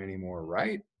happen anymore,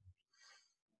 right?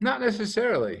 Not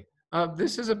necessarily.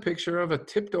 This is a picture of a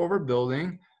tipped over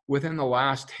building within the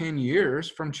last 10 years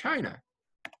from China.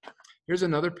 Here's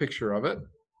another picture of it.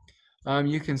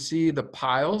 You can see the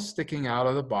piles sticking out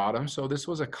of the bottom. So this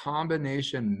was a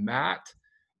combination mat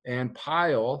and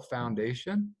pile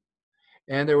foundation.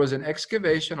 And there was an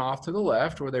excavation off to the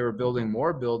left where they were building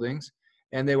more buildings,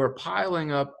 and they were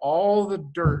piling up all the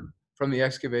dirt from the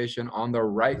excavation on the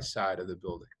right side of the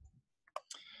building.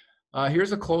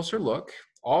 Here's a closer look.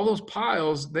 All those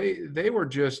piles, they were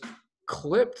just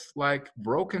clipped like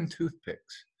broken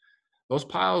toothpicks. Those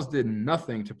piles did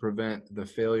nothing to prevent the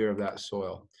failure of that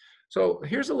soil. So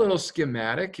here's a little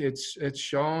schematic. It's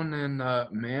shown in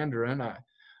Mandarin.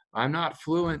 I'm not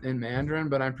fluent in Mandarin,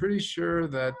 but I'm pretty sure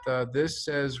that this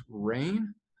says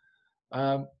rain.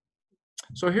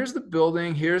 So here's the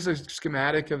building. Here's a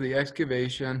schematic of the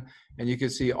excavation. And you can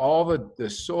see all the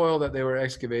soil that they were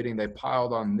excavating, they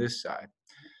piled on this side.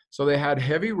 So they had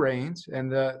heavy rains,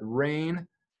 and the rain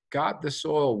got the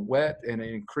soil wet and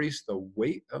it increased the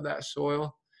weight of that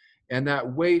soil. And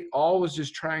that weight all was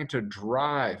just trying to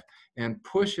drive and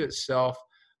push itself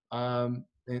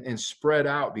and spread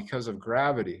out because of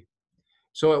gravity.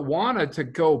 So it wanted to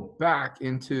go back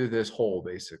into this hole,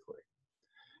 basically.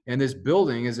 And this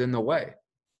building is in the way.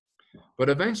 But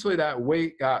eventually that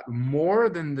weight got more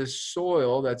than the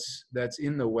soil that's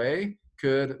in the way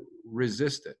could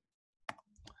resist it.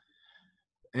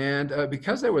 And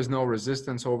because there was no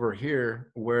resistance over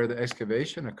here where the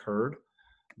excavation occurred,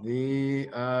 the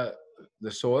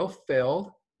soil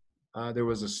failed. There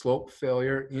was a slope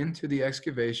failure into the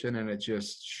excavation, and it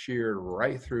just sheared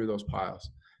right through those piles.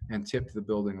 and tipped the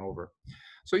building over.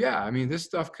 So yeah, I mean, this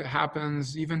stuff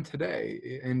happens even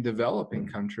today in developing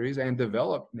countries and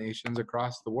developed nations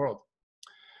across the world.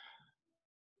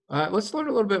 Let's learn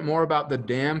a little bit more about the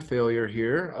dam failure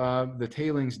here, the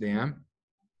tailings dam.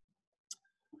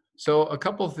 So a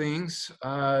couple things.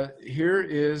 Here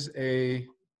is a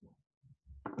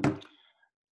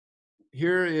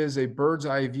bird's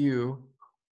eye view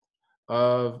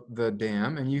of the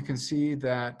dam, and you can see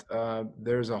that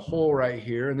there's a hole right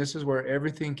here, and this is where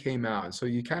everything came out. And so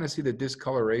you kind of see the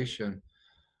discoloration.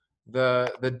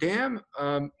 The dam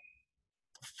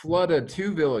flooded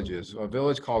two villages, a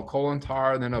village called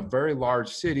Kolantar, and then a very large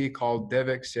city called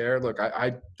Devekser. Look,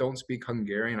 I don't speak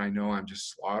Hungarian. I know I'm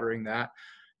just slaughtering that.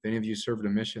 If any of you served a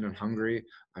mission in Hungary,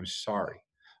 I'm sorry.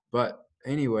 But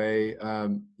anyway,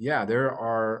 yeah, there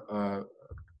are,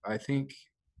 I think,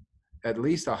 at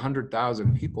least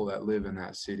 100,000 people that live in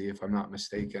that city, if I'm not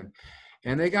mistaken.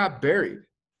 And they got buried.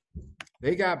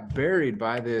 They got buried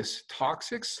by this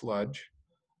toxic sludge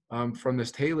from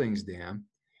this tailings dam.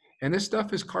 And this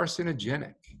stuff is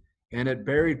carcinogenic. And it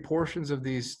buried portions of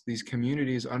these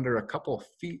communities under a couple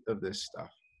feet of this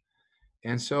stuff.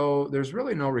 And so there's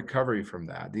really no recovery from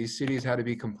that. These cities had to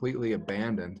be completely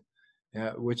abandoned,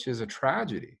 which is a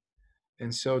tragedy.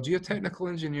 And so geotechnical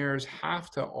engineers have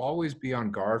to always be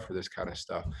on guard for this kind of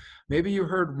stuff. Maybe you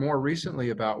heard more recently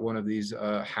about one of these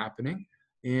happening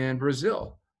in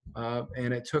Brazil.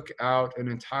 And it took out an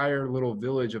entire little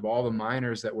village of all the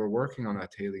miners that were working on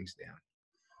that tailings dam.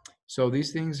 So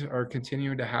these things are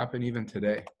continuing to happen even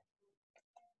today.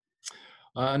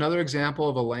 Another example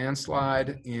of a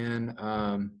landslide in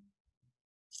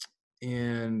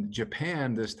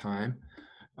Japan this time.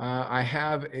 I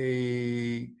have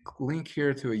a link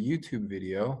here to a YouTube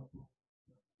video.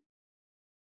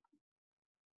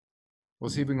 We'll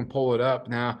see if we can pull it up.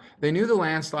 Now, they knew the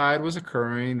landslide was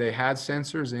occurring. They had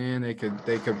sensors in. They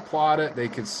could plot it. They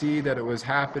could see that it was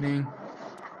happening.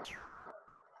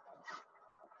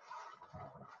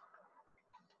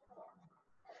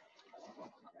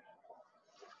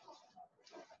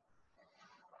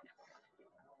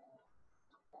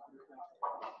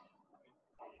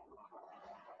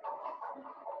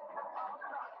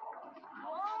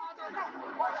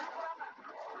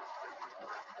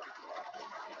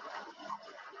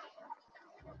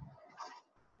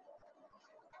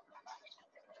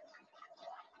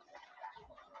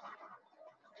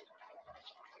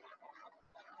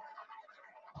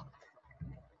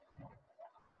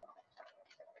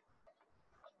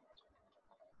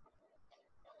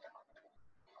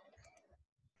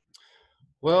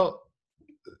 Well,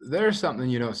 there's something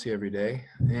you don't see every day.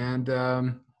 And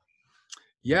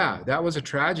yeah, that was a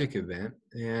tragic event.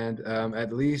 And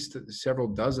at least several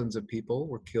dozens of people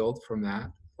were killed from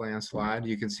that landslide.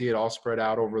 You can see it all spread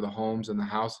out over the homes and the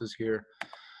houses here.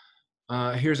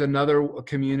 Here's another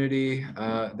community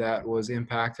that was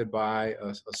impacted by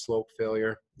a slope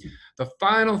failure. The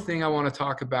final thing I want to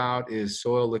talk about is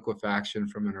soil liquefaction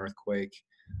from an earthquake.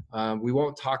 We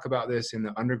won't talk about this in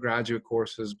the undergraduate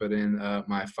courses, but in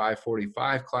my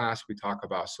 545 class, we talk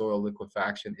about soil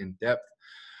liquefaction in depth.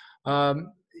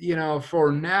 You know,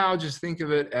 for now, just think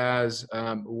of it as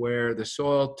where the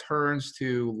soil turns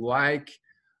to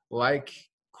like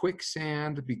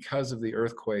quicksand because of the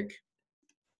earthquake.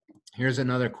 Here's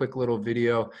another quick little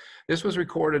video. This was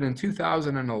recorded in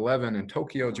 2011 in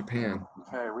Tokyo, Japan.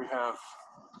 Okay, we have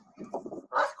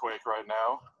earthquake right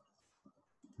now,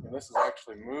 and this is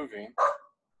actually moving.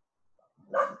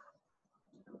 You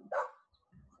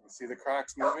see the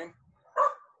cracks moving?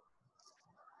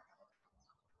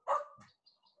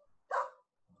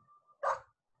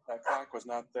 That crack was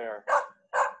not there.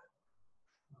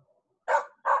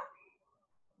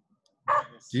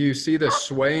 Do you see the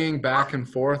swaying back and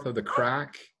forth of the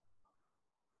crack?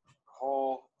 The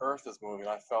whole earth is moving.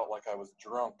 I felt like I was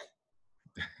drunk.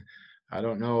 I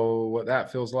don't know what that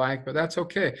feels like, but that's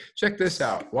okay. Check this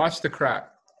out. Watch the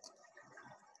crack.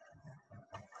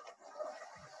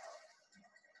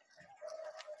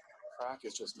 Crack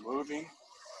is just moving.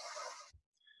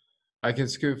 I can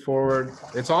scoot forward.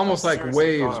 It's almost like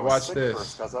waves. Watch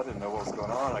this. Because I didn't know what was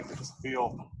going on. I could just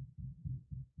feel.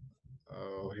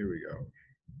 Oh, here we go.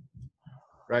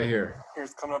 Right here.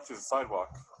 Here's coming up to the sidewalk.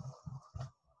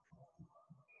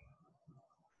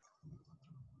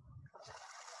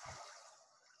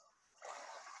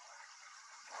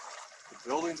 The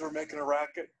buildings were making a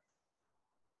racket.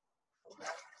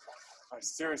 I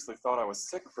seriously thought I was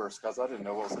sick first because I didn't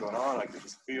know what was going on. I could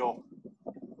just feel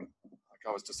like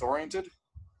I was disoriented,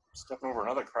 stepping over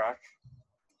another crack.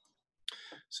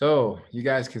 So you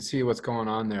guys can see what's going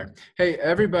on there. Hey,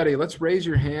 everybody, let's raise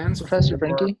your hands. Professor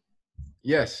Frankie?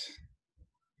 Yes.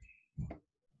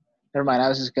 Never mind. I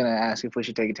was just gonna ask if we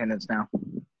should take attendance now.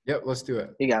 Yep, let's do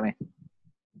it. You got me.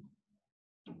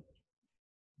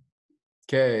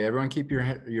 Okay, everyone keep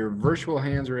your virtual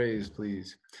hands raised,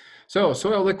 please. So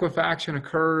soil liquefaction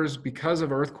occurs because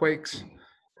of earthquakes,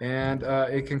 and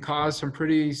it can cause some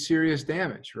pretty serious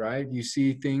damage, right? You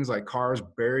see things like cars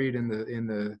buried in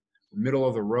the middle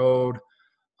of the road.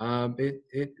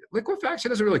 Liquefaction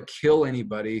doesn't really kill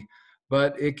anybody,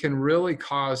 but it can really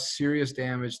cause serious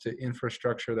damage to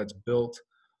infrastructure that's built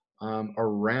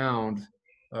around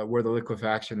where the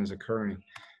liquefaction is occurring.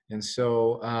 And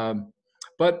so,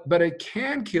 but it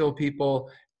can kill people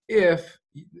if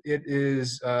it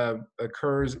is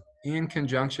occurs in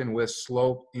conjunction with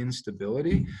slope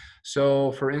instability.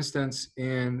 So, for instance,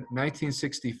 in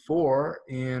 1964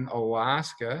 in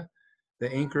Alaska,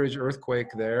 the Anchorage earthquake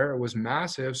there was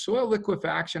massive. Soil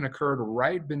liquefaction occurred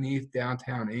right beneath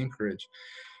downtown Anchorage,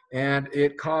 and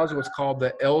it caused what's called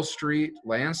the L Street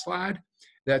landslide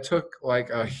that took like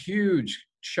a huge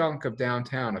chunk of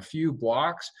downtown, a few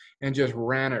blocks, and just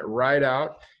ran it right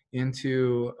out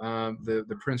into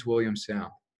the Prince William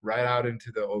Sound, right out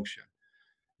into the ocean.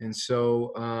 And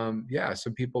so, yeah,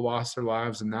 some people lost their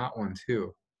lives in that one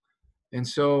too. And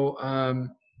so,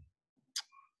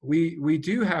 we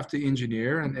do have to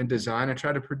engineer and design and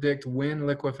try to predict when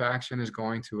liquefaction is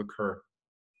going to occur.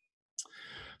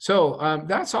 So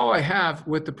that's all I have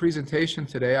with the presentation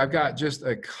today. I've got just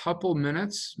a couple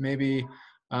minutes, maybe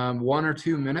 1 or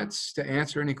 2 minutes to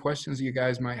answer any questions you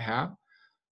guys might have.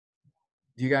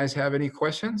 Do you guys have any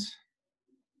questions?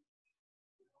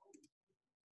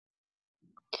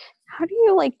 How do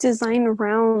you like design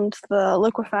around the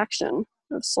liquefaction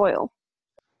of soil?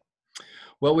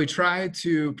 Well, we try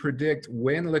to predict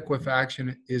when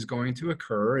liquefaction is going to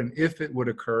occur and if it would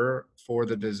occur for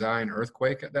the design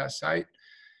earthquake at that site.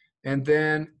 And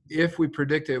then if we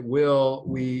predict it will,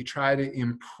 we try to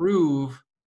improve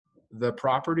the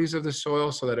properties of the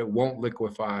soil so that it won't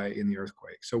liquefy in the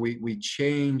earthquake. So we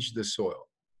change the soil.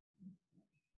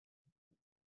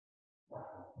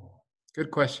 Good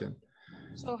question.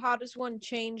 So how does one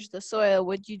change the soil?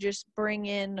 Would you just bring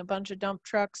in a bunch of dump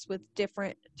trucks with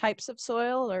different types of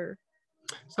soil, or?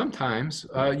 Sometimes,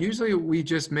 usually we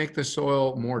just make the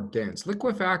soil more dense.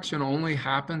 Liquefaction only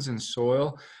happens in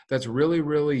soil that's really,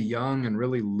 really young and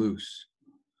really loose.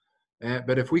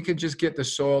 But if we could just get the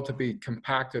soil to be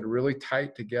compacted really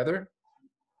tight together,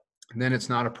 then it's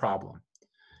not a problem.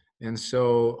 And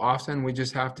so often we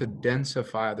just have to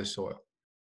densify the soil.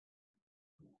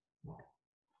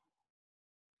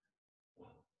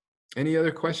 Any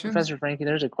other questions? Professor Frankie,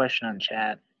 there's a question on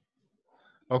chat.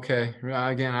 Okay,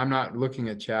 again, I'm not looking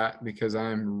at chat because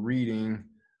I'm reading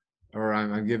or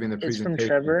I'm giving the It's presentation. from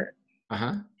Trevor.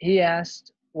 Uh-huh. He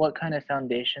asked what kind of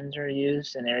foundations are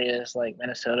used in areas like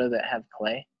Minnesota that have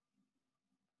clay?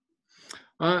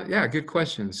 Yeah, good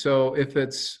question. So if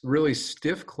it's really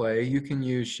stiff clay, you can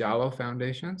use shallow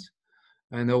foundations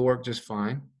and they'll work just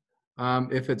fine.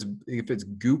 If it's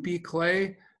goopy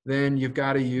clay, then you've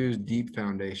got to use deep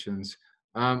foundations.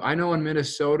 I know in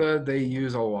Minnesota, they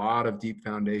use a lot of deep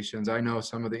foundations. I know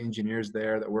some of the engineers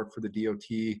there that work for the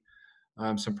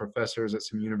DOT, some professors at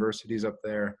some universities up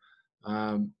there.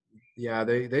 Yeah,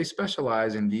 they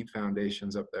specialize in deep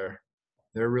foundations up there.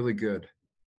 They're really good.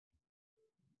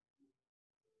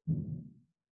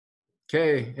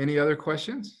 Okay, any other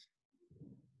questions?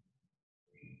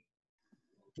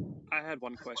 I had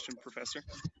one question, Professor.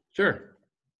 Sure.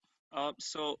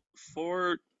 So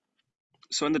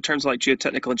in the terms of like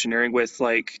geotechnical engineering with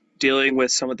like dealing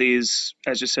with some of these,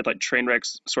 as you said, like train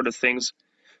wrecks sort of things.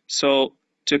 So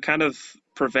to kind of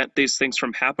prevent these things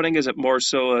from happening, is it more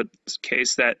so a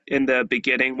case that in the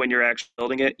beginning when you're actually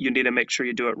building it, you need to make sure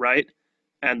you do it right?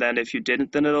 And then if you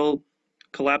didn't, then it'll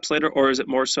collapse later? Or is it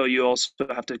more so you also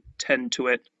have to tend to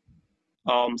it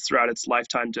throughout its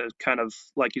lifetime to kind of,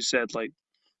 like you said, like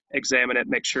examine it,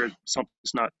 make sure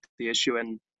something's not the issue?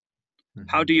 And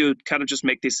how do you kind of just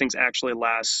make these things actually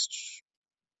last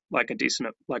like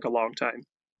a long time?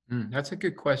 That's a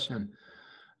good question.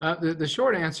 The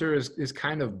short answer is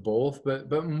kind of both,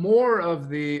 but more of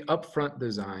the upfront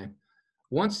design.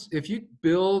 If you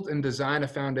build and design a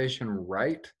foundation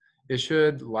right, it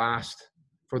should last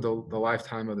for the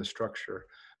lifetime of the structure.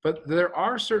 But there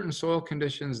are certain soil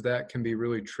conditions that can be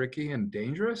really tricky and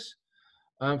dangerous.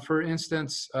 For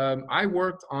instance, I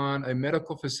worked on a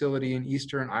medical facility in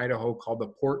eastern Idaho called the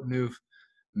Port Neuf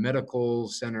Medical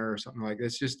Center or something like that.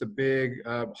 It's just a big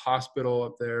hospital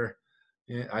up there,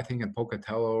 I think in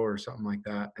Pocatello or something like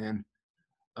that. And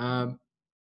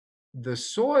the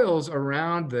soils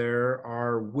around there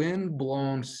are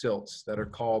wind-blown silts that are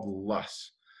called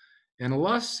loess. And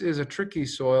loess is a tricky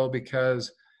soil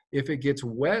because If it gets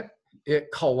wet,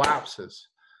 it collapses.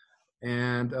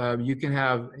 And you can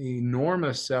have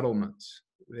enormous settlements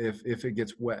if it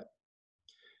gets wet.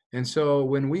 And so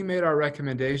when we made our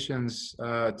recommendations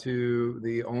to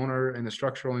the owner and the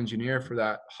structural engineer for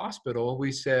that hospital,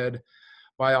 we said,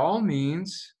 by all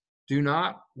means, do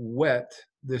not wet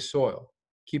the soil.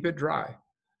 Keep it dry,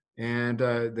 and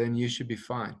then you should be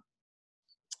fine.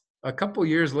 A couple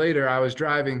years later, I was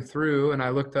driving through and I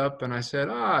looked up and I said,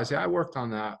 see, I worked on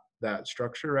that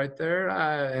structure right there.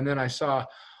 And then I saw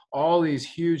all these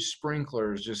huge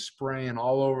sprinklers just spraying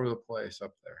all over the place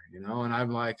up there, you know, and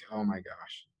I'm like, oh my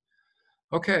gosh.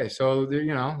 Okay, so they're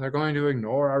going to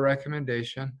ignore our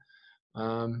recommendation.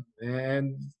 And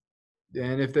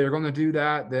if they're going to do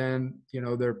that, then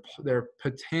they're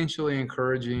potentially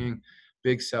encouraging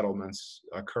big settlements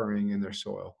occurring in their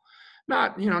soil.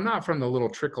 Not from the little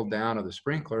trickle down of the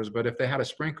sprinklers, but if they had a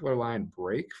sprinkler line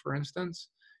break, for instance,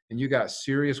 and you got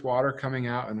serious water coming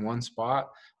out in one spot,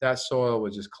 that soil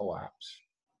would just collapse.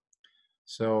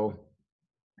 So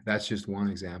that's just one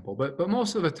example. But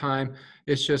most of the time,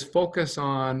 it's just focus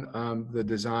on the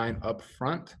design up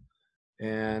front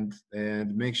and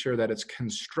make sure that it's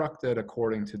constructed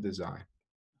according to design.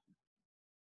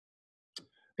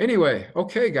 Anyway,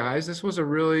 okay, guys, this was a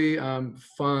really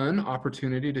fun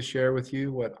opportunity to share with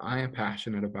you what I am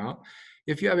passionate about.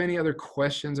 If you have any other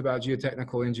questions about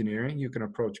geotechnical engineering, you can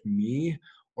approach me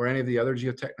or any of the other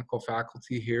geotechnical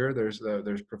faculty here. There's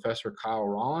Professor Kyle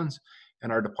Rollins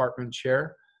and our department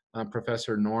chair,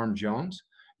 Professor Norm Jones.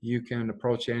 You can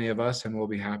approach any of us and we'll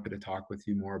be happy to talk with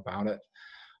you more about it.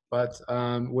 But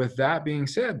with that being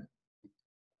said,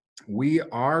 we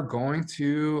are going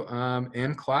to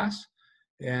end class,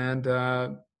 and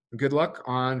good luck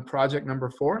on project number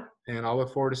 4, and I'll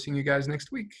look forward to seeing you guys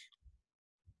next week.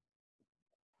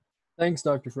 Thanks,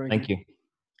 Dr. Frankie. Thank you.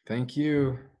 Thank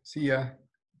you. See ya.